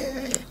just say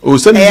oh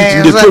send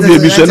it the trouble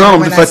be so now on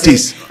the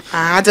fatis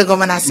I don't go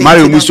man say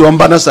Mario musu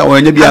ombana sa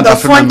onye bia anta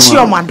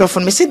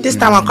fun me say this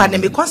time I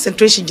can be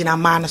concentration gina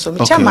man so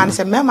me chairman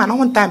say me man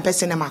on time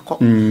person na makọ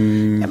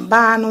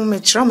ba no me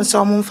chiro me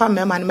so mo fa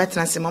me man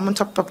metena se mo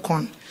top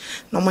popcorn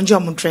no mo nje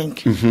mo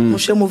drink mo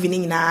hwe movie ni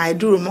nyina I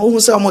do mo hu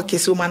se mo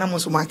kese o ma na mo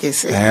so ma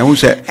kese hu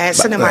se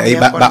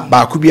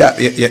ba ku bia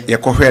ye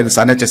kohwe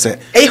nsa na chese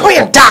ho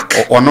ye dark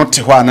ono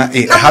te ho na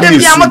ha mi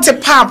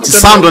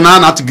sound na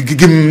na to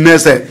gigim ne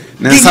se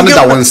na nsa na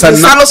da won nsa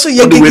na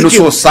the way no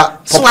so sa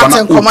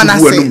swat common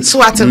ase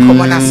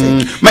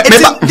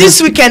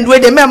this weekend where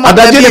the member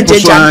David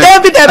is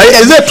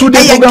it true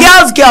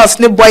girls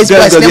ne boys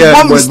ne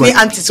moms ne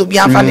aunties obi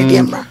afa ne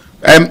demra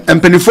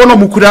empenifo no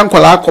mukura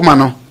nkola akoma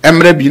no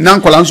emre bi na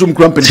nkola nso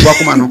mukura empenifo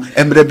akoma no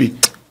emre bi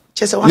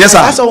yes sir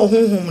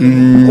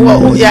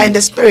yeah in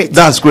the spirit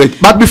that's great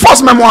but before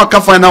some more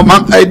can find out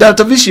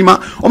Dr. Vishima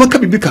o maka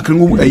bibi kakra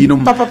ngu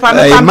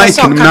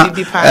Mike na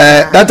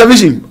Dr.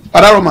 Vishim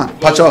araroma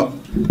pacho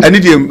ani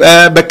dem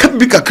be ka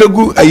bibi kakra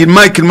gu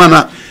Mike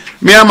na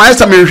me am I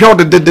me hwe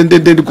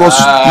de because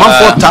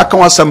man for taka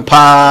wasam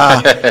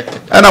pa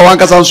and I want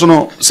kasa nso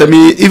no say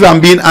me if I'm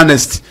being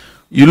honest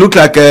you look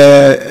like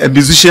a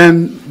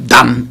musician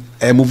than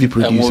a movie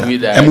producer,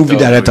 a movie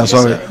director.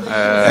 Sorry,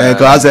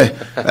 because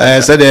I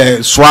said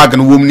the swag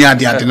and woman near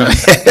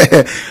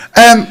the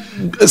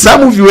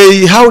some movie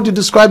way. How do you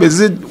describe it? Is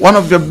it one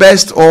of the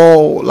best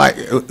or like?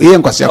 Oh yeah,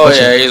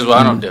 it's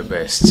one of the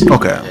best.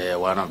 Okay, yeah,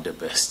 one of the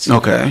best.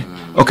 Okay,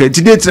 okay.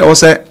 Today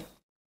was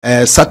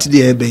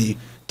Saturday,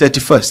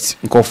 31st.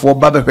 Nkofo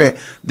babe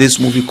this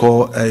movie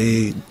called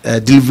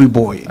Delivery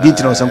Boy. Did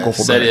you know some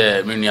Nkofo?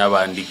 Said me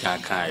nyaba ndi kan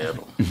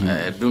yero.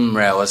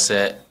 Dumre was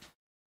say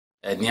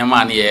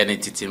nyama na ye ne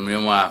titimre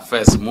mu a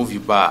first movie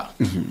ba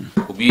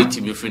obi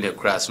timi free the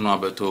class no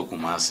abeto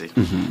kumasi.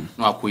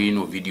 No akoyi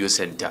no video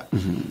center.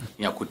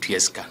 Ni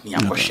akotua ska ni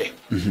akohwe.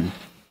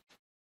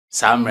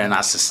 Samre na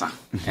asesa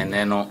and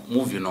then no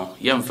movie no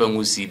yemfa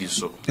ngu CD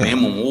so na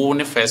mum wo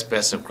ne first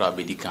person crowd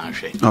be di kan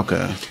hwe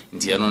okay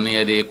nti eno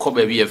ne de ko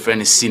ba bi e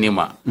friend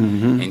cinema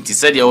nti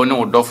said ye wo ne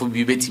odofo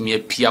bi betimi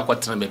apia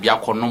kwatena ba bi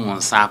akono mo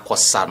nsa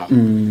akosa no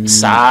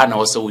saa na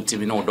wo se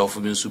wotimi ne odofo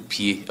bi nso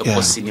pie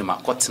e cinema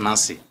kwatena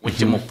se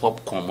wo mo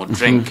popcorn mo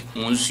drink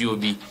mo nsuo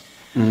bi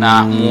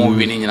na mo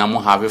wini nyina mo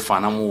have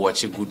fun na mo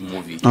watch a good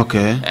movie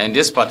okay and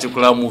this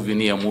particular movie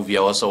ne a movie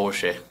also wo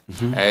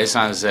hwe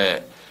sans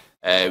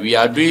we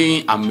are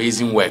doing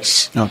amazing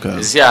works.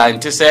 Okay. See, I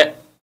say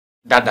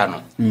dada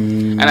no.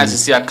 And as you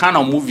see, a kind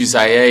of movies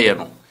are here,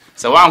 no.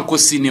 So one go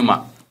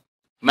cinema,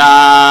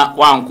 na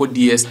one go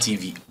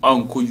DSTV,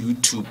 one go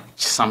YouTube.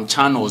 Some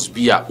channels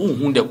be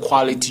who the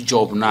quality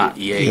job na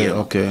yeah.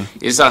 Okay.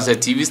 It's as a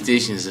TV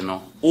stations, you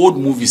know. Old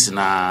movies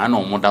na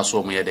no more that's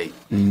what me dey.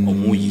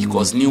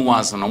 Because new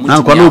ones na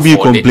na kwa no be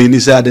complain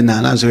say dey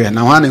na so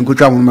na wan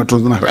nkutwa mo meto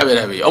na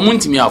rabe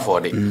omuntimi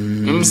afford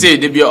it say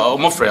dey be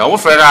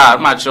omofre ra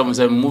ma chere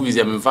say movies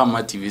ya memfa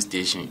ma TV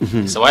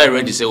station so why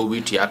ready say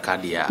we to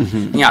akadia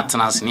ni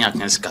atena ni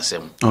akan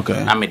sikasem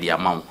okay na media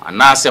mam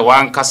na say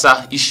wan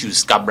kasa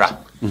issues kabra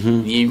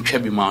ni ntwa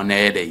bi ma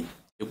na dey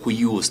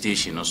ekuyi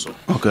station no so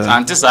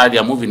ante sa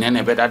dia movie na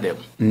na better dem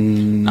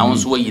na won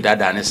so yi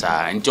dada ne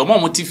sa nti omo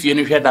motifie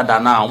no hwe dada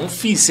na o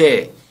fi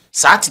say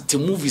satite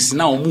movies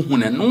na o muhu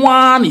ne no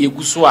an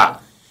yeguso a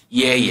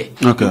yeah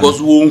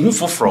because wo hu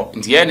foforo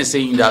nti ye ne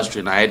say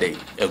industry na edey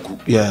egu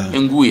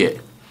engu ye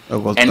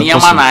eni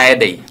yama na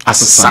edey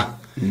asesa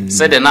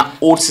said na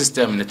old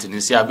system ne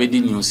tinisi abedi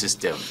new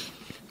system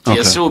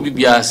yes so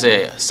bibia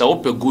say so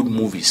good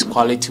movies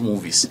quality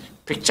movies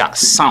picture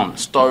sound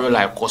story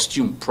like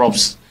costume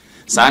props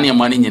sani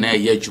money nyina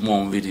ye adwuma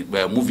on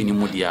video movie ni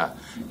mudia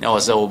na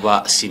was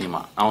over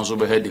cinema I also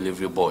be head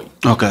Delivery Boy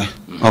okay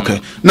okay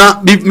now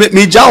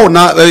me jaw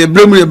na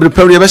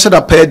prepare be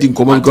said paid in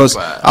common because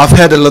I've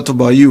heard a lot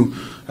about you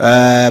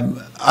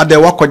ade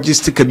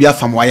wakwagistic bia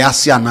fam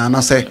wayase ana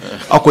na say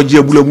akwaji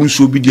abula mu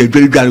nso bi di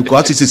adwalidwale ko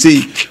ati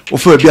say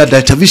ofa bia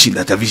data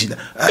vision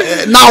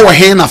now we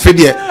here na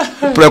fede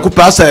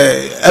preocupa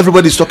say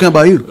everybody's talking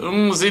about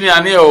you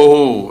senior ne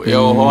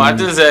yo I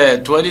think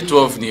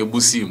 2012 ni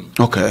ebusim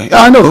okay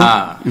I know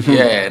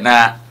yeah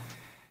na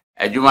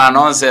adwuma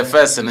no say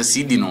first na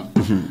CD no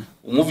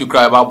movie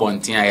cry about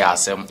bontin ya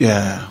asem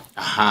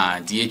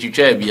di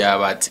etwetwa bia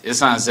but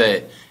esan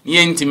say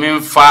ni ntimi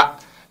mfa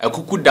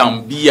akuku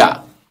dam bia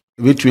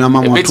betua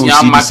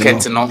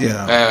market no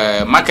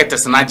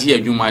marketers na ji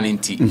adwuma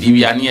nti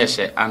bibia ne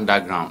ye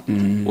underground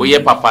wo ye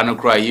papa no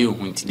kra ye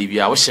hu nti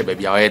bibia wo hye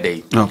bibia wo ye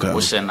dey wo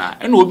hye na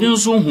ena obi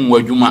nso hu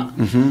adwuma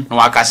na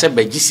waka hye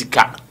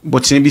bagisika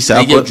botin bi sa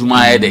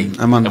adwuma ye dey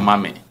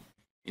mame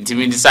nti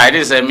me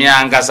decide say me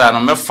angasa no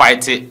me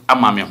fight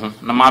ama me ho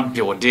na ma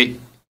build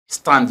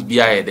stand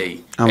bia ye dey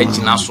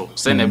agina so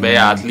say ne be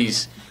at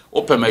least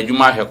open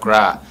adwuma hwe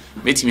kra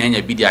metimi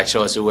anya bidi a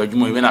chewa so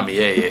adwuma we na me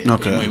ye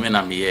we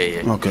na me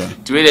ye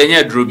ti we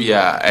anya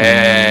drobia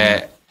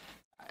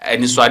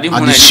eni so ade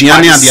hu na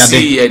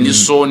eni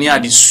so ni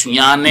ade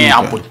suane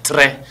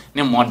abotre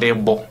ne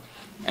modebo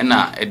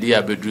na ede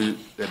abedu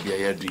bia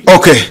ya du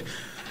okay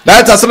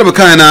that asala be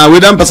kan na we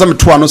dan person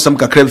to ano sam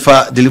kakra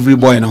fa Delivery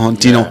Boy na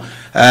hontino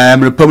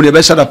repamule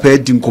be shada pa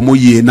di nkomo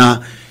ye na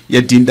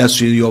the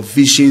industry, your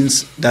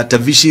visions, that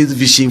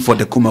vision for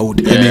the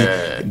Kumawood,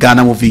 any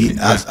Ghana movie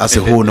as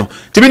a whole. No,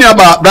 to me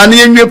about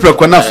Brandon and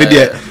Prokona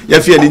Fidia,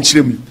 you feel in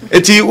Chim.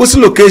 Eti what's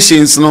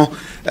locations? No,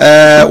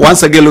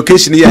 once again,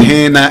 location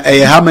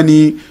here, how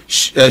many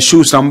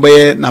shows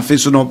somewhere, na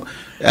face no,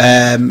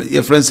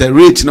 your friends say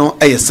rate no,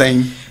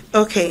 saying.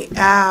 Okay,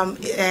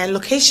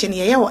 location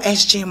here,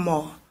 SG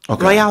Mall.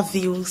 Okay. Royal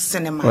View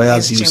Cinema. Royal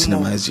View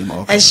Cinema.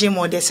 SG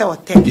Mall, they say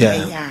 10.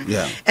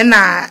 Yeah. And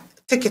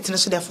ticket no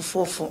so there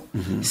for 4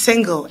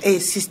 single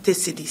 60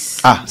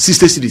 cedis.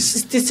 60 cedis.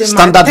 60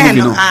 standard 10,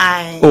 movie no.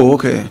 Oh,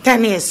 okay.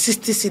 10 years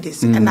 60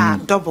 cedis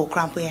and double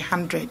cramp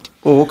 100.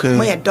 Oh, okay.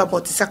 More double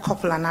it's a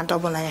couple and a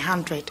double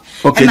 100.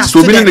 Okay,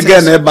 so meaning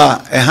again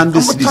about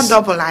 100 cedis.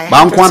 Double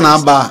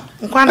ba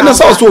and that's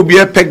also be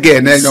a peg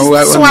again. So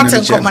what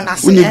in common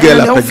as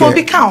for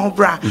become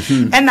bra.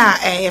 And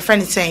a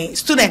friend is saying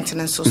student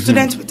and so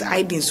student with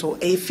ID so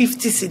a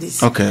 50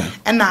 cedis. Okay.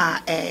 And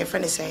a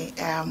friend is saying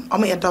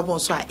a double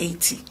so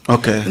 80.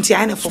 Okay.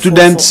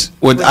 Students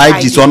with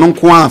ID so no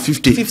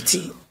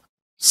 50.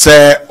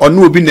 Say on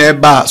will be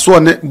nearby so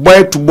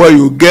boy to boy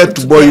you get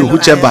to boy you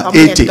whichever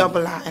 80.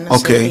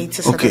 Okay.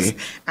 Okay.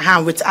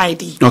 With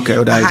ID. Okay,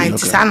 with ID.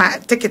 Sana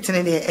ticket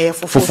in the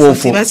for 4.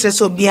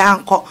 So be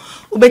anko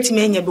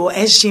ubetimi enye be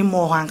SG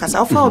Mall hankasa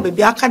ofa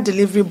obebi aka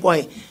delivery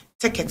boy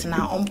ticket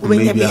na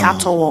onwenye be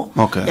atowo.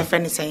 Your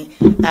friend is saying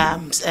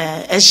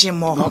SG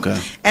Mall. Okay.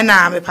 And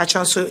me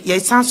patron so ye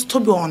sounds to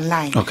be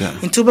online. Okay.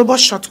 Into be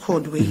short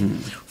code way.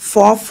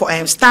 Star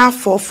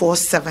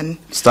 447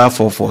 star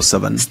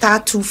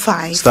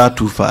 25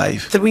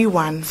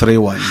 31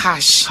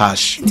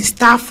 hash. It is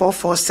star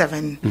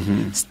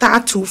 447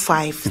 star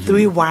 25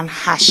 31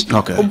 hash.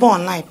 Okay. Obo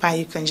online pa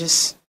you can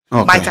just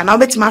okay. But now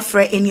bet my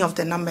friend any of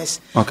the numbers.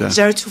 Okay.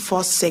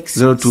 0246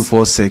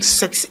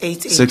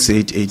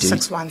 688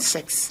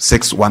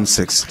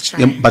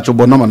 616. But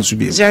your number should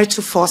be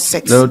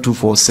 0246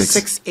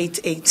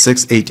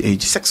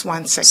 688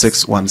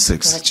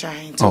 616. That's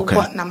right. Okay.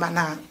 What number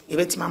now? You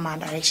bet my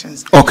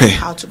directions. Okay.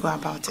 How to go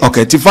about it.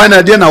 Okay. To find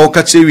out now,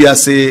 we are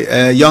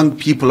say young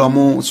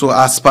people so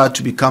aspire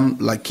to become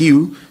like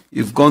you.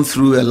 You've gone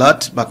through a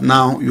lot, but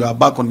now you are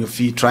back on your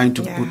feet trying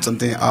to put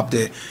something up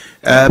there.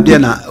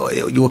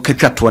 You will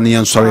catch up 20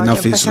 and sorry now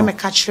face. I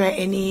catch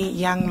any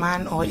young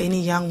man or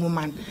any young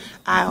woman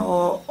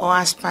or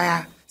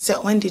aspire. Say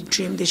when they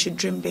dream, they should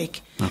dream big.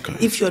 Okay.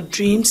 If your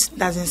dreams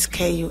doesn't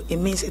scare you, it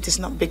means it is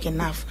not big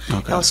enough.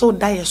 Okay. Also,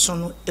 die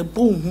son a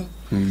boom.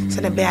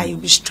 So the bear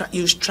you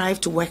strive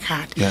to work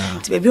hard. Yeah.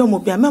 To be a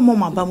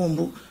mama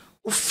bamumbu.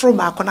 Ufro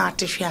ba kona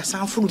atifia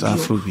san fru bio.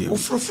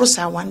 Ufro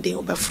sa one day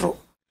obefro.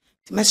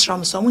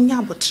 Mesram so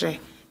munya botre.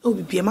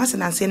 Obi bia mas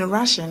na say no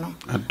ration no.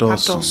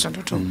 Adoso.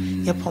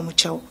 Ye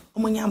pomochew.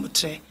 Omunya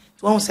botre.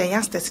 Won say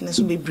youngsters ne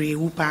so bebre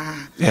wu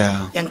pa.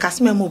 Yeah. Yan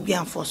kasme mo bi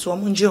anfo so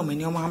omunje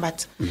omani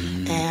omabat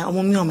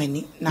omumi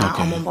omani na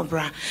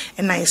omombobra.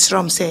 And na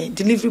isram say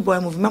delivery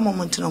boy move mama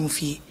monto no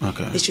fie.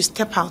 They should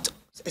step out,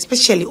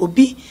 especially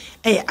obi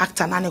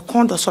actor na ne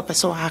kondo so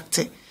person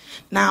act.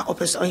 Now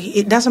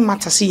it doesn't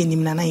matter see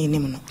him na him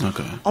no.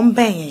 Okay.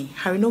 Ben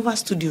Harriette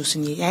Studios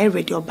ni I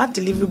ready or bad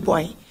delivery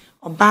boy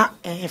or ba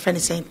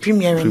friend saying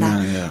premiere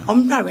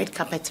na red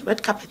carpet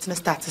na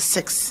start at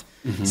 6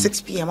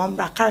 p.m.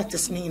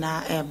 characters ni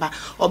na ba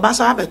or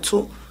so have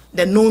to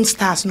the known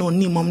stars no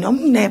ni mom na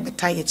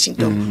better ye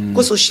chinto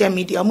go social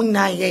media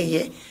na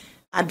ye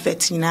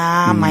advert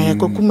na my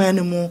kokuma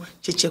no mu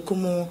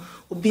chechekumu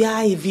obi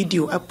a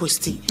video a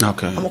posti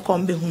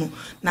am be hunu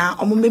na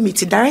me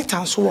meet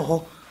director so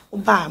wo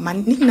Oba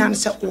man nina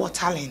say all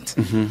talent.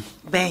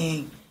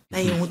 Bang. Now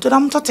you to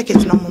them to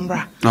ticket no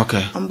mumbra.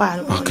 Okay.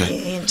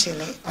 Okay.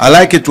 I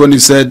like it when you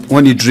said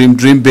when you dream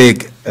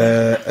big.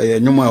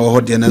 Nyuma wa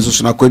hodi na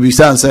so na kwabi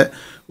say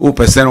o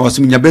person was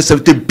minya be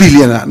 70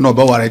 billion no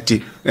ba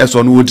wareti. Yes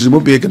on wo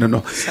dream big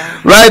no.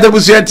 Right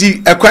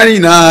abusiati akwani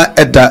na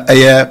eda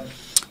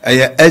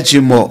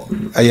ejimo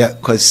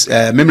cause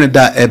memory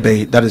da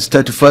ebe that is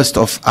 31st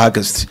of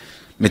August.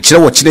 Me kire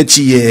wo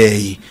chinechi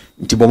ye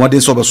nti bomode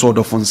so be so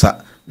do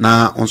fonsa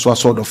na onso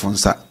aso do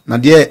fonsa na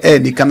de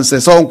ni kan se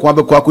so nko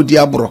abekọ akodi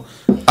abro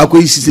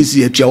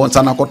akoyisisisi atua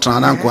wonsa na kotra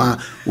na nko a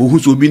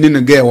ohuso obi ni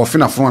nge wo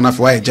fena fon na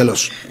fa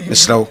jealous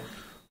mesrawo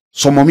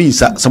somomi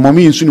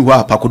nsu ni ho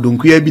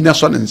apakodonku abi na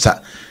so ne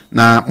nsa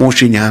na mo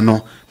hwenya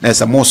no na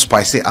esa more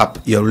spice up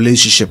your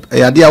relationship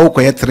ya de a wo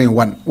koye 3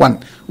 1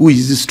 who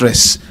is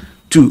stress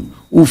 2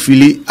 who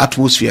feel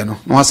atmosphere no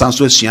no asan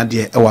so asua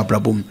de e wa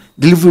brabom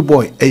delivery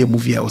boy a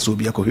movie a so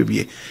bia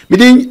kohwebie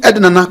midin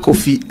edna na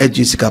Kofi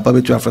Jessica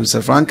Babetua from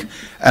Sir Frank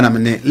and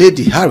I'm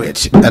Lady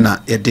Harriette and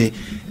ede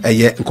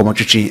eye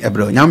nkomotwetwe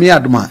ebro nyame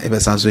adoma e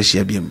besan so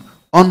ahia biem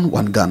on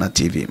One Ghana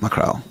TV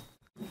Magraheb.